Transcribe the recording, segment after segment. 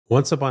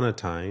Once upon a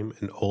time,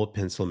 an old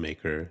pencil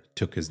maker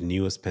took his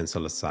newest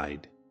pencil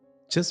aside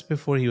just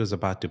before he was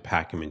about to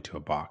pack him into a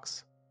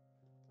box.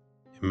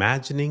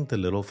 Imagining the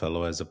little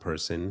fellow as a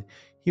person,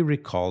 he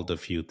recalled a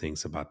few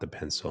things about the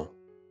pencil.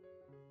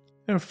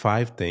 There are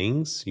 5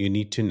 things you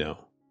need to know,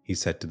 he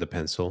said to the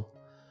pencil.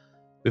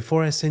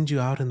 Before I send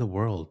you out in the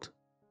world,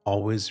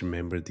 always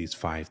remember these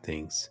 5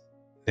 things.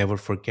 Never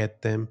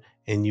forget them,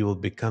 and you will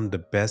become the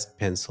best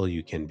pencil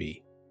you can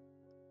be.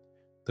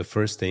 The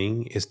first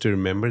thing is to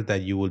remember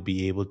that you will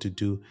be able to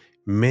do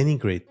many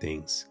great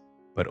things,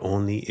 but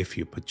only if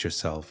you put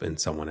yourself in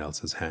someone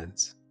else's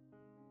hands.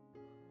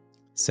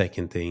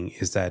 Second thing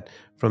is that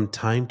from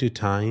time to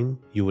time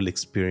you will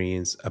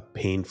experience a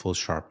painful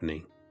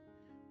sharpening.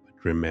 But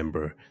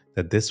remember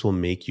that this will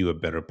make you a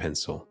better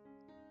pencil.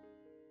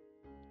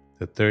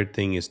 The third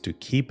thing is to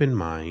keep in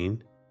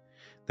mind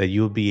that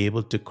you will be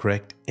able to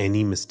correct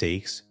any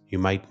mistakes you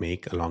might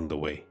make along the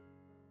way.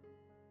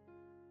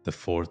 The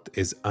fourth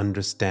is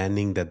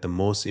understanding that the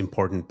most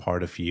important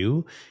part of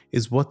you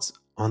is what's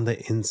on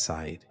the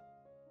inside.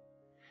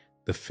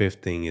 The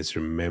fifth thing is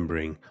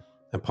remembering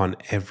upon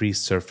every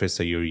surface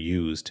that you're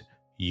used,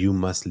 you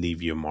must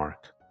leave your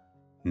mark.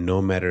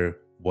 No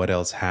matter what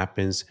else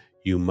happens,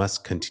 you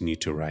must continue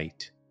to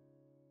write.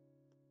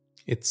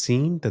 It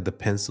seemed that the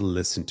pencil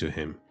listened to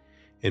him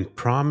and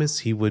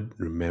promised he would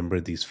remember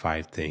these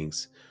 5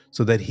 things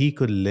so that he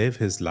could live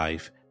his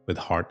life with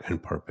heart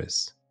and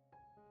purpose.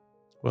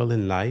 Well,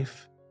 in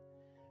life,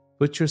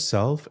 put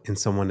yourself in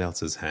someone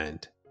else's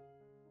hand.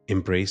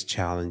 Embrace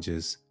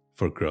challenges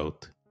for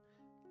growth.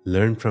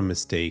 Learn from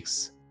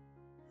mistakes,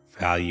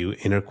 value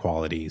inner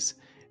qualities,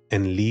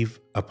 and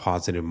leave a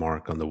positive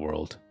mark on the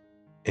world.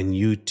 And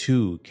you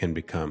too can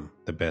become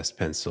the best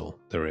pencil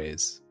there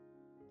is.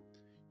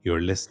 You're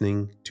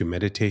listening to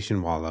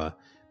Meditation Wala,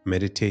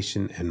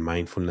 meditation and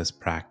mindfulness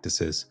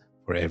practices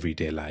for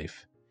everyday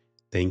life.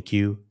 Thank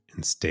you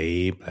and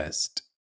stay blessed.